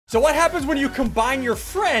So what happens when you combine your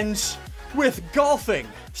friends with golfing?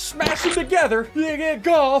 Smash them together, you get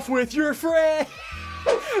golf with your friends.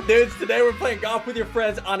 Dudes, today we're playing golf with your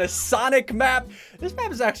friends on a Sonic map. This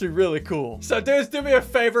map is actually really cool. So dudes, do me a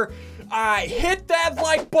favor. Hit that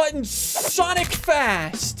like button Sonic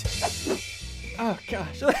fast. Oh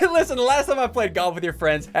gosh, listen, the last time I played golf with your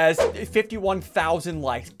friends has 51,000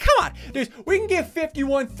 likes. Come on, dudes, we can get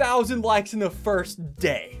 51,000 likes in the first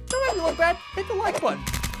day. Don't make me look bad, hit the like button.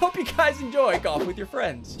 Hope you guys enjoy golf with your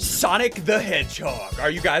friends. Sonic the Hedgehog, are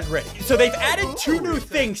you guys ready? So they've added 2 new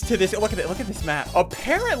things to this. Look at this map.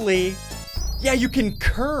 Apparently, yeah, you can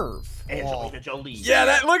curve. Angelina Jolie.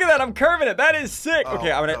 Yeah, look at that. I'm curving it. That is sick. Okay,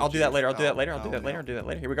 I'll do that later. I'll do that later. I'll do that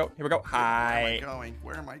later. Here we go. Hi.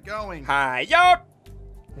 Where am I going? Hi. Yo.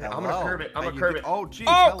 Yeah, I'm gonna curve it. I'm gonna curve it. Oh, geez.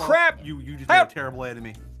 Oh, crap. You just made a terrible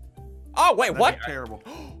enemy. Oh, wait, what? Terrible.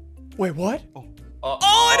 Wait, what? Oh,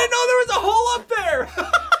 I didn't know there was a hole up there.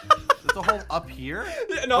 There's a hole up here?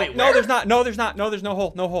 No, wait, no, where? there's not. No, there's not. No, there's no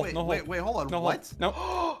hole. No hole. No hole. Wait, hold on. No what? Hole.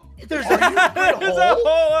 No. There's There's a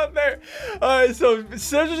hole up there. All right, so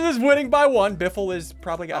Scissors is winning by 1. Biffle is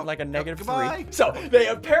probably got like a -3. So they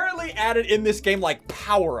apparently added in this game like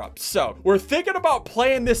power-ups. So we're thinking about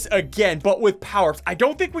playing this again, but with power-ups. I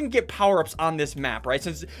don't think we can get power-ups on this map, right?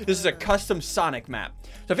 Since this is a custom Sonic map.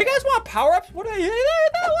 So if you guys want power-ups, what do you hit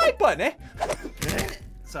that like button, eh?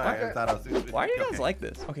 Sorry, I thought I was. Why do you guys like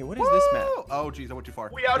this? Okay, what is this map? Oh, geez, I went too far.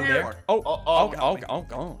 We out here. Oh.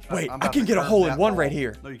 Wait, I can get a hole in one right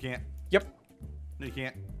here. No, you can't. Yep. No, you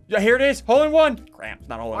can't. Yeah, here it is. Hole in one. Crap, it's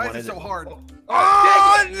not hole in Why one, is it so hard?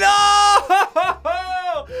 Oh, no!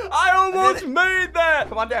 I almost made that.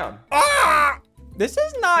 Come on down. This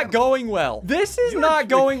is not going well. This is not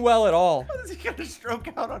going well at all. Is he gonna stroke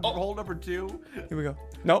out on hole number 2? Here we go.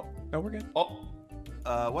 Nope. No, we're good.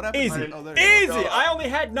 What happened? Easy. Oh, there Easy. you go. I only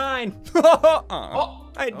had 9.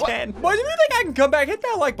 I had 10. Boys, if you think I can come back, hit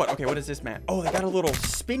that like button. Okay, what is this, man? Oh, they got a little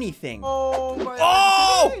spinny thing. Oh, my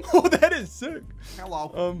Oh, that is sick.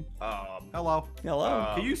 Hello. Hello.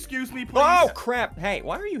 Hello. Can you excuse me, please? Oh, crap. Hey,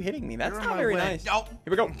 why are you hitting me? That's not very nice. Oh.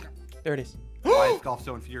 Here we go. There it is. Why is golf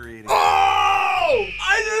so infuriating? Oh!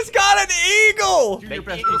 I just got an eagle! Do your Make the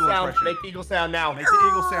best eagle sound. impression. Make the eagle sound now. Make the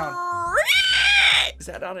eagle sound. Is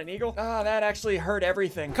that not an eagle? Ah, that actually hurt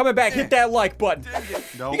everything. Coming back, hit that like button.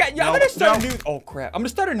 No. I'm gonna start a new. Oh crap! I'm gonna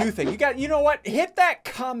start a new thing. You know what? Hit that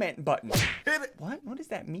comment button. Hit it. What? What does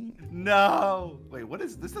that mean? No. Wait, what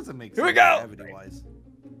is this? Doesn't make sense. Here we go. Gravity-wise.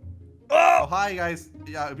 Oh! Oh, hi guys.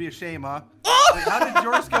 Yeah, it'd be a shame, huh? Oh! Wait, how did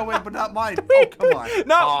yours go in, but not mine? Oh, come on.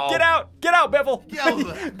 No! Get out! Get out, Biffle! Yeah.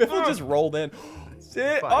 Biffle just rolled in.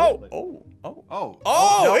 Sit. Fine. Oh!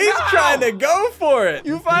 He's trying to go for it.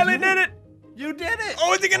 You finally did it. You did it!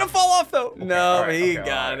 Oh, is he gonna fall off though? Okay, No, he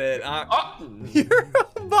got it. You're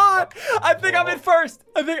a bot. I think I'm in first.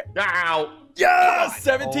 I think. Ow. Yes!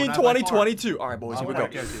 17, not 20, by far. 22. All right, boys, here we go.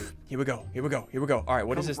 Here we go. All right,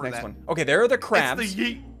 what is this next one? Okay, there are the crabs. It's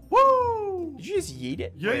the yeet. Woo! Did you just yeet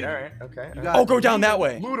it? Wait, all right. Okay. Oh, go down that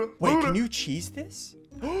way. Luda, Wait, Luda. can you cheese this?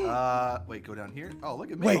 Wait, go down here. Oh,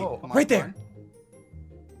 look at me. Wait, Come on, right there.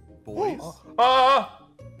 Boys.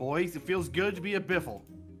 Boys, it feels good to be a biffle.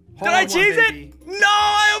 Did I cheese it? No,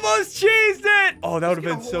 I almost cheesed it. Oh, that would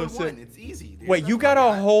have been so sick. It's easy, dude. Wait, you got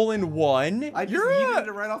a hole in one? I just yeeted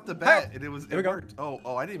it right off the bat, and it worked. Go.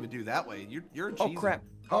 Oh, I didn't even do that way. You're a cheese. Oh, crap.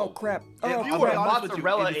 Oh, crap. Oh, You I'll are be honest with you,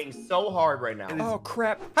 mozzarella-ing so hard right now. Oh,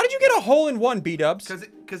 crap. How did you get a hole in one, B-dubs?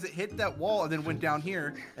 Because it hit that wall and then went down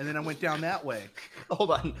here, and then I went down that way.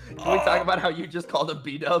 Hold on. Can we talk about how you just called them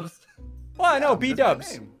B-dubs? Well, I know, That's my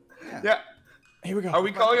B-dubs. name. Yeah. Here we go. Are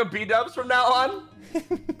we calling them B-dubs from now on?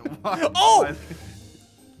 Oh!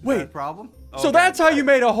 Wait. Problem? So that's how you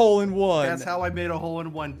made a hole in one. That's how I made a hole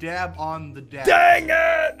in one. Dab on the dab. Dang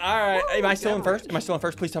it! All right. Am I still in first? Am I still in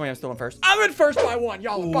first? Please tell me I'm still in first. I'm in first by 1.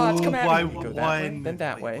 Y'all are bots. Come at me. Go that way, then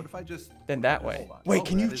that way. What if I just... Then that way. Wait,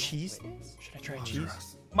 can you that is- cheese this? Should I try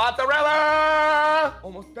cheese? Mozzarella!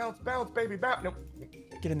 Almost bounce, baby, bounce. Nope.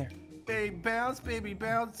 Get in there. Baby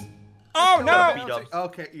bounce. Oh, no! B-dubs.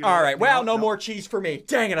 Okay. You know All what? right. You Well, know- no more cheese for me.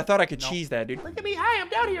 Dang it. I thought I could cheese that, dude. Look at me. Hi, I'm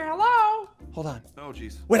down here. Hello. Hold on. Oh,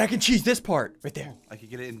 jeez. Wait, I can cheese this part. Right there. I could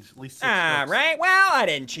get it in at least 6 All strokes. right. Well, I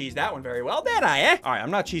didn't cheese that one very well, did I, eh? All right.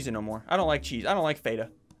 I'm not cheesing no more. I don't like cheese. I don't like feta.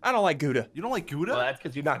 I don't like Gouda. You don't like Gouda? Well, that's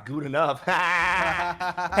because you're not good enough.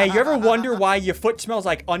 Hey, you ever wonder why your foot smells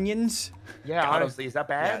like onions? Yeah, honestly, is that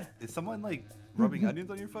bad? Yeah. Is someone like rubbing onions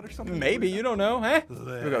on your foot or something? Maybe. You don't know, huh?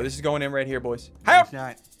 Here we go. This is going in right here, boys. It's Help!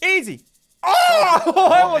 not. Easy. Oh!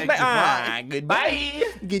 I almost Hey, goodbye.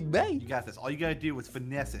 Goodbye. You got this. All you gotta do is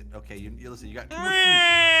finesse it. Okay, you listen. You got too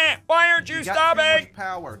much. Why aren't you You got too stopping? much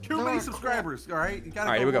power. Too many subscribers. All right. You gotta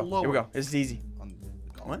All right, go here we a go. little Here we lower. go. This is easy.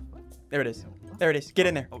 What? There it is. There it is. Get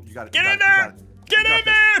in there. Oh, you got it. Get you in got it, there. you got it. Get in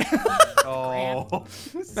there. Oh. All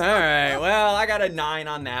right. Well, I got a 9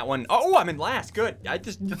 on that one. Oh, I'm in last. Good.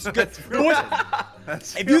 It's good. Boys,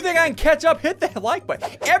 if you think I can catch up, hit that like button.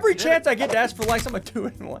 Every chance I get to ask for likes, I'm gonna do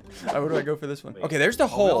it in one. All right, where do I go for this one? Okay, there's the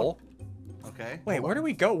hole. Okay. Wait, where do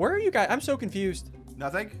we go? Where are you guys? I'm so confused.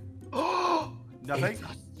 Nothing. Nothing.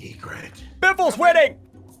 Secret. Biffle's winning.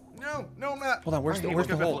 No, I'm not. Hold on. Where's the Don't look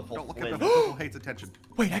hole? at Biffle. Don't look at Biffle. Biffle hates attention.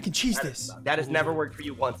 Wait, I can cheese this. That has never worked for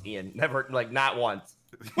you once, Ian. Never, like, not once.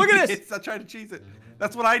 Look at this. It's not trying to cheese it.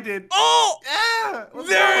 That's what I did. Oh! Yeah!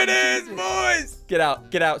 There it is, boys! Get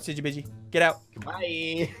out, Sidgy Bidgy. Get out. Bye.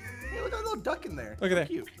 Hey, look at that little duck in there. Look at that.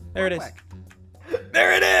 Cute. There it is. Quack.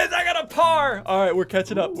 There it is! I got a par! All right, we're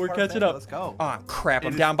catching up. We're Perfect. catching up. Let's go. Oh, crap.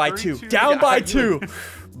 I'm It down is by 2. 32. Down Yeah, by you- 2.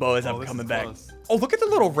 Boys, Oh, I'm this coming is back. close. Oh, look at the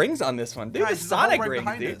little rings on this one. Dude, Guys, the there's a hole Sonic right rings,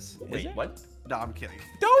 behind dude. us. Is Wait, it? what? No, I'm kidding.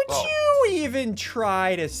 Don't Oh. you even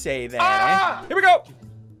try to say that, Ah! eh? Here we go.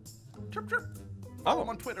 Chirp, chirp. Oh. I'm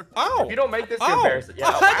on Twitter. Oh. If you don't make this, you're Oh. embarrassing. Yeah,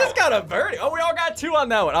 I just got a birdie. Oh, we all got 2 on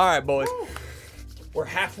that one. All right, boys. We're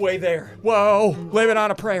halfway there. Whoa. Living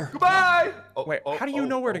on a prayer. Goodbye. Oh, Wait, how do you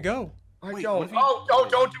know where to go? I Wait, don't. what if you-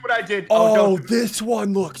 Don't do what I did. Oh, don't. this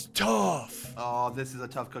one looks tough. Oh, this is a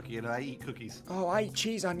tough cookie, and I eat cookies. Oh, I eat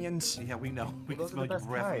cheese onions. Yeah, we know. We can Those are smell the your best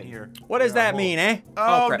breath kind. in here. What does that mean, eh?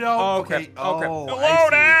 Oh, crap. no. Oh, Okay. crap. Oh, crap. Oh, Slow I see.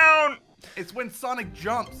 down. It's when Sonic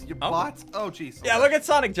jumps, you Oh. bots. Oh, jeez. Yeah, look at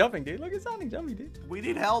Sonic jumping, dude. Look at Sonic jumping, dude. We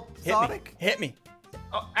need help, Hit Sonic. me. Hit me.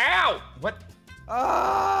 Oh, ow! What?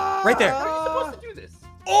 Right there. How are you supposed to do this?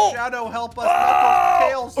 Oh! Shadow, help us. Oh!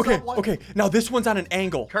 Tails, Okay, someone. okay. Now this one's on an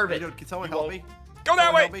angle. Curve it. Can someone You help won't. me? Go that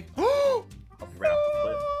Someone way. help me? I'll be right off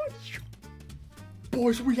the cliff.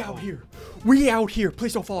 Boys, we out here. We out here.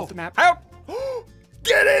 Please don't fall off the map. Out.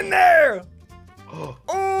 Get in there.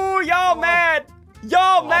 Oh, y'all mad.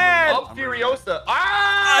 Y'all mad. I'm Furiosa.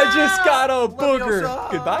 Ah! I just got a booger.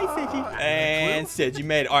 Leviosa. Goodbye, Sidgy. And Sid, you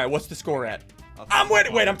made it. All right, what's the score at? I'm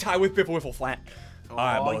winning. Wait, I'm tied with Biffle Wiffle flat. All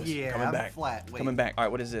right, boys. Yeah, coming I'm back. flat. Wait. Coming back. All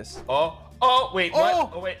right, what is this? Wait, Oh! what? Oh,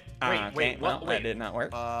 wait, Okay, wait, well, what? that Wait. did not work.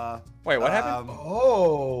 Uh, Wait, what happened?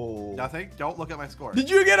 Oh. Nothing. Don't look at my score. Did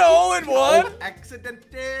you get a hole in one? Oh,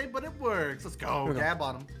 accidentally, but it works. Let's go. Here we go. Dab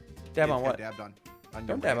on him. Dab He's on got what? Dabbed on your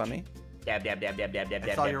Don't dab on branch. me. Dab, dab, dab, dab, dab, dab, I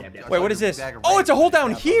dab, saw dab, your- dab, dab. I Wait, saw what is your this? bag of Oh, it's a hole ranch. down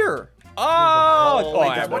Dab on here. Oh, Oh, all wait,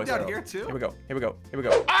 right, there's boys. one down Here here too. we go. Here we go. Here we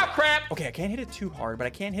go. Ah, crap. Okay, I can't hit it too hard, but I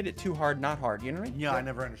can't hit it too hard, not hard. You know what I mean? Yeah, I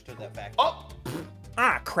never understood that fact. Oh.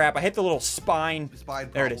 Ah, crap. I hit the little spine. Spine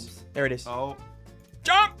There it problems. is. There it is. Oh.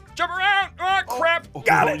 Jump! Jump around! Ah, crap! Oh,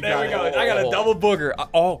 Got you it! There we go. got it. I got a double booger.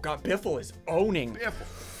 Oh, God. Biffle is owning.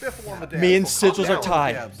 Biffle on the dab. Me and Calm Sigils down are with the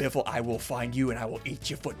tied. dabs. Biffle, I will find you and I will eat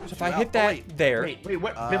your foot. So if I you hit out. that Oh, wait. there. Wait,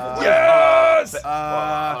 what? Yes!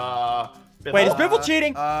 Wait, is Biffle. Biffle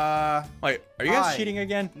cheating? Wait, are you guys hi. cheating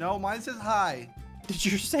again? No, mine says hi. Did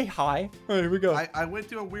you say hi? All right, here we go. I went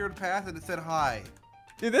through a weird path and it said hi.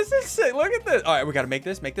 Dude, this is sick. Look at this. All right, we got to make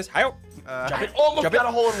this. Make this. Hi. I it. almost Jump got it.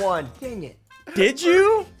 a hole in one. Dang it. Did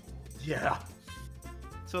you? Yeah.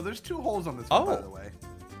 So there's 2 holes on this one, by Oh. the way.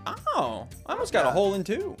 Oh, I almost got a hole in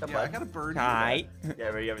 2. Yeah, I got a bird. Hi.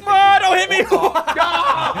 Yeah, you haven't Oh, don't hit me. Oh,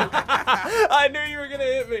 I knew you were going to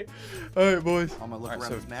hit me. All right, boys. I'm gonna look All right, around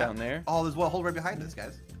so this map. down there. Oh, there's one hole right behind us,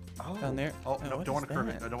 guys. Oh, down there. Oh, no, what don't want is to curve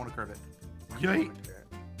it. that? I don't want to curve it. Yay.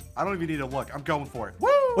 I don't even need to look. I'm going for it. Woo!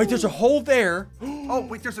 Wait, there's a hole there. Oh,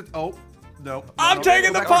 wait, there's a. Oh, no. I'm No,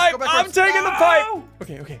 taking go the backwards, pipe. go backwards. I'm taking the No! pipe.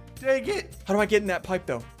 Okay, okay. Dang it. How do I get in that pipe,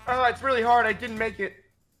 though? Oh, it's really hard. I didn't make it.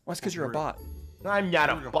 Well, that's because you're a bot. I'm not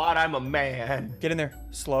Here we a go. bot. I'm a man. Get in there.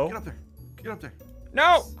 Slow. Get up there. Get up there.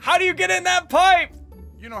 No. How do you get in that pipe?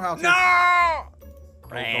 You know how to. No.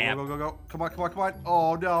 Go, go, go, go, go. Come on, come on, come on.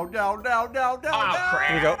 Oh, no, no, no, no, no, Oh, no. crap.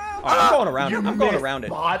 Here we go. All right, I'm going around it. I'm going missed, around it.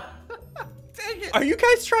 Bot. Dang it. Are you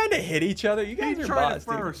guys trying to hit each other? You guys He are tried bots, it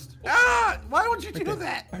dude. first. Ah, why would you do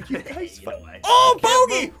that? Are you guys? You know what? Oh,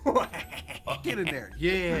 bogey! Get in there.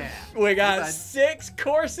 Yeah. We got Good. 6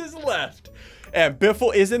 courses left, and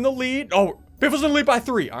Biffle is in the lead. Oh, Biffle's in the lead by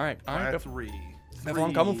 3. All right, all right, That's Biffle. 3. Biffle,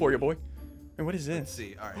 I'm coming for you, boy. Hey, what is Let's this?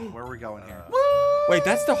 see. All right, where are we going here? Wait,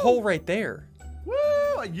 that's the hole right there. Woo!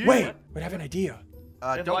 Yeah. Wait, I have an idea.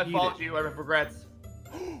 If don't I eat fault it. you, I have regrets.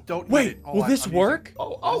 Don't eat Wait, it. Oh, will this I'm work?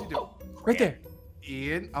 Oh, What does he do? Right there.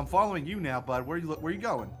 Ian, I'm following you now, bud. Where you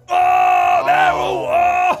going? Oh, that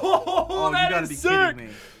Oh. oh, you that gotta is be sick. kidding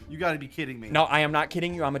me. You gotta be kidding me. No, I am not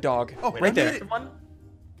kidding you. I'm a dog. Oh, right there. it. One.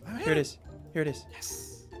 Here it is. Here it is.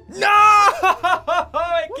 Yes. No!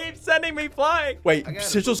 It keeps sending me flying. Wait, I got a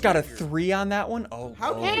Sigil's got a figure. 3 on that one. Oh,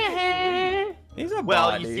 How oh. can you get 3? He's a Well,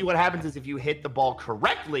 bot, you dude. see what happens is if you hit the ball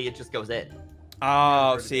correctly, it just goes in.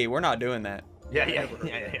 Oh, see, we're not doing that. Yeah, yeah, Never heard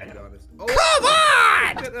yeah, that, yeah. to be honest. goes.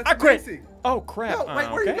 Oh, Come on! that's I quit. amazing. Oh, crap. No, wait,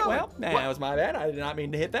 where are you Okay, going? well, that was my bad. I did not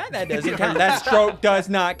mean to hit that. That doesn't count. That stroke does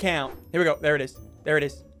not count. Here we go. There it is. There it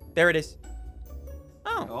is. There it is.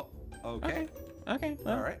 Oh. Oh, okay. Okay.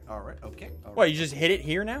 Well. All right. Okay. All right. What, you just hit it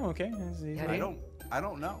here now? Okay. I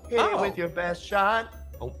don't know. Hit it with your best shot.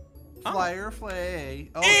 Oh. Flyer flay.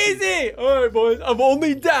 Oh, Easy! All right, boys. I'm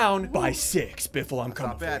only down by 6. Biffle, I'm coming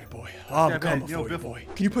not for bad. you, boy. Not I'm bad. coming You know, for you, Biffle. boy.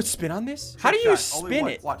 Can you put spin on this? How do you spin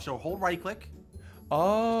it? Watch. So hold right click.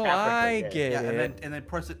 Oh, I get Yeah, it. and then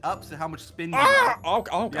press it up. So how much spin you Ah! have.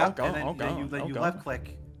 Oh, Yeah, go. and then you left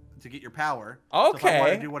click to get your power. Okay. So if I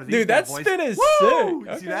wanna do one of these Dude, bad that boys- spin is Woo!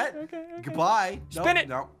 sick. You see that? Okay. Goodbye. Spin it.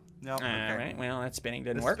 No. All right. Well, that spinning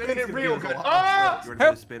didn't work. Spin it real good. Ah! You ready for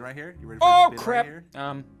Help. the spin right here? You ready for Oh, the spin crap. right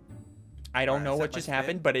here? I don't know set what my just spin.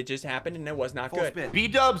 happened, but it just happened and it was not Full good. spin.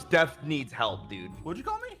 B-Dubs def needs help, dude. What'd you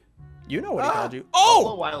call me? You know what he called you.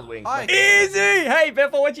 Buffalo Oh! Wild Wings. Hi. Easy! Hey,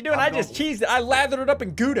 Biffle, what you doing? I'm I just going- cheesed it. I lathered it up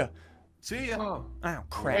in Gouda. See ya. Oh. Oh,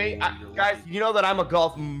 crap. Hey, guys, you know that I'm a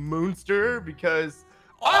golf moonster because...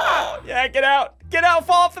 Oh, yeah, get out. Get out,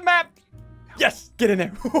 fall off the map. Yes, get in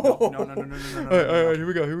there. No. All right, here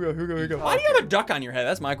we go. Why do you have a duck on your head?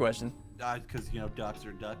 That's my question. Because, ducks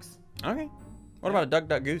are ducks. Okay. What about a duck,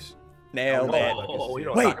 duck, goose? Nailed it. Oh, we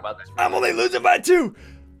don't Wait, talk about this. I'm only losing by 2.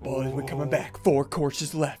 Boys, we're coming back. 4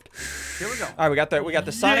 courses left. Here we go. All right, we got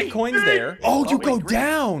the Sonic coins there. Oh, you go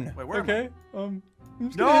down. Wait, where am okay. I'm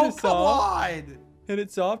just gonna hit No, it come soft. on. Hit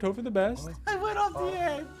it soft. Hope for the best. I went off the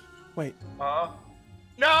edge. Wait.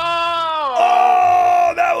 No!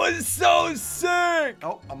 Oh, that was so sick.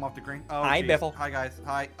 Oh, I'm off the green. Oh, Hi, geez. Biffle. Hi, guys.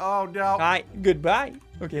 Hi. Oh, no. Hi. Goodbye.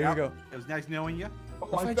 Okay, here we go. It was nice knowing you. Oh,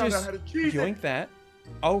 If I I found just out how to cheese it. yoink that.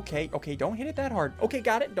 Okay, don't hit it that hard. Okay,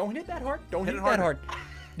 got it. Don't hit it that hard. Don't hit it that hard.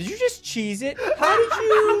 Did you just cheese it? How did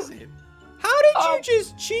you? How did you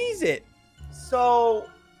just cheese it? So,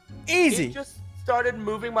 Easy. it just started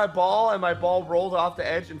moving my ball, and my ball rolled off the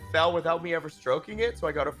edge and fell without me ever stroking it, so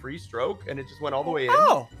I got a free stroke, and it just went all the way in.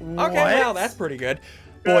 Oh, okay, well, that's pretty good.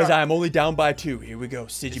 Boys, I'm only down by 2. Here we go.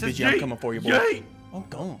 Sidgy says Bidgy, I'm yeet. coming for you, boy. Yeet. Oh,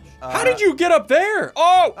 gosh. How did you get up there?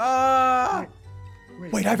 Oh!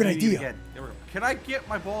 Wait, I have an idea. There we go. Can I get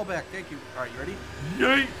my ball back? Thank you. All right, you ready?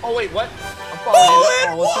 Yeet. Oh, wait, what? I'm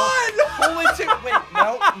Hole in one! Wait,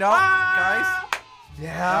 no, guys.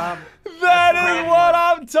 Yeah. That is what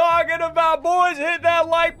I'm talking about, boys. Hit that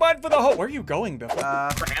like button for the hole. Where are you going, Bill?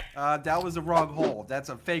 That was the wrong hole. That's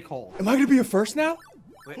a fake hole. Am I going to be a first now?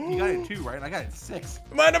 Wait, you got it 2, right? I got it 6.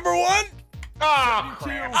 Am I number 1? Ah,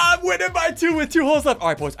 crap. I'm winning by 2 with 2 holes left. All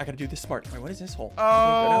right, boys, I got to do this smart. Wait, what is this hole?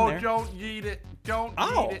 Oh, Okay, go down don't yeet it. Don't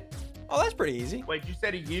Oh. yeet it. Oh, that's pretty easy. Wait, you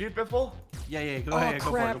said he yeeted Biffle? Yeah, go Oh, ahead. Go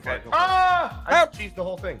for crap. it. Go for it. Ah! I Help. cheesed the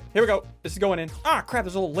whole thing. Here we go. This is going in. Ah, crap,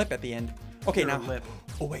 there's a little lip at the end. Okay, Your now. lip.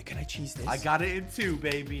 Oh, wait, can I cheese this? I got it in 2,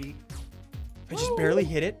 baby. I just barely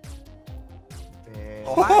hit it. Man.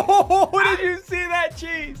 Oh, hi. Oh, did you see that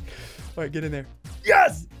cheese? All right, get in there.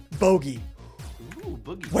 Yes! Bogey. Ooh,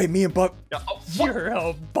 Boogie. Wait, me and Buck. Oh, You're a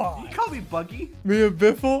You bot. call me Buggy? Me and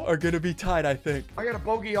Biffle are going to be tied, I think. I got a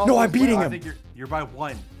bogey all No, the I'm way. beating I him. think you're by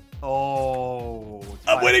 1. Oh. it's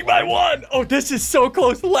I'm winning by 1. Oh, this is so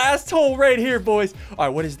close. Last hole right here, boys. All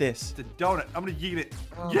right, what is this? It's a donut. I'm gonna yeet it.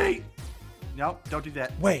 Yeet. No, don't do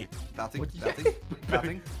that. Wait, Bouncing. What'd you Bouncing.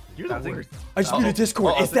 Bouncing. You're the Bouncing. worst. I just muted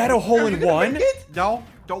Discord. Uh-oh. Is that a hole in one? No,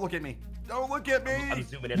 don't look at me. Don't look at I'm me.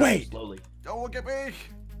 zooming in Wait. slowly. Don't look at me.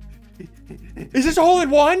 Is this a hole in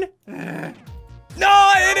one? No,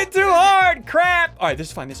 I hit it too hard. Crap. All right, this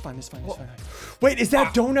is fine. This is fine. Wait, is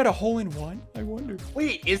that donut a hole in one? I wonder.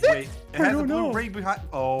 Wait, is it? Wait, it has a don't blue know. ring behind.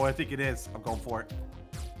 Oh, I think it is. I'm going for it.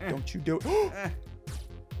 Don't you do it. Eh.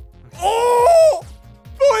 Oh!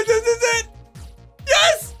 Boys, this is it!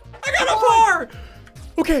 Yes! I got a 4!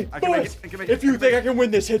 Okay, I can make boys, it, I can make if it, you I can think make I can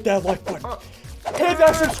win this, hit that like button. Hit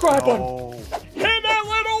that subscribe button. Oh, Hit that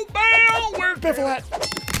little bell! Where's Biffle at?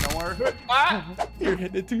 nowhere. Ah! You're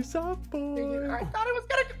hitting it too soft, I boy. thought it was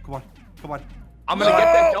gonna. Come on, come on. I'm gonna get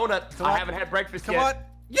that No! donut. Come I on. haven't had breakfast Come yet. on.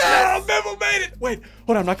 Yes! Biffle made it! Wait,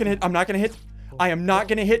 hold on, I'm not gonna hit. I am not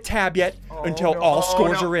gonna hit tab yet until all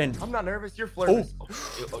scores are in. I'm not nervous. You're flirting.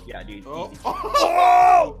 Oh, yeah, dude. Oh. Easy.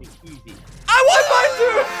 Oh! Easy. I won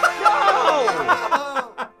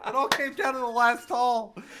by 2! It all came down to the last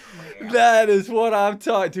hole. That is what I'm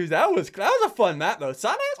talking to. That was a fun map though.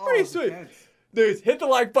 Sonic is pretty sweet. intense. Dudes, hit the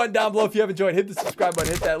like button down below if you have enjoyed. Hit the subscribe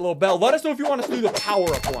button, hit that little bell. Let us know if you want us to do the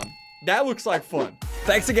power-up one. That looks like fun.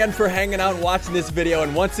 Thanks again for hanging out and watching this video.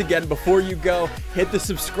 And once again, before you go, hit the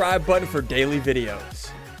subscribe button for daily videos.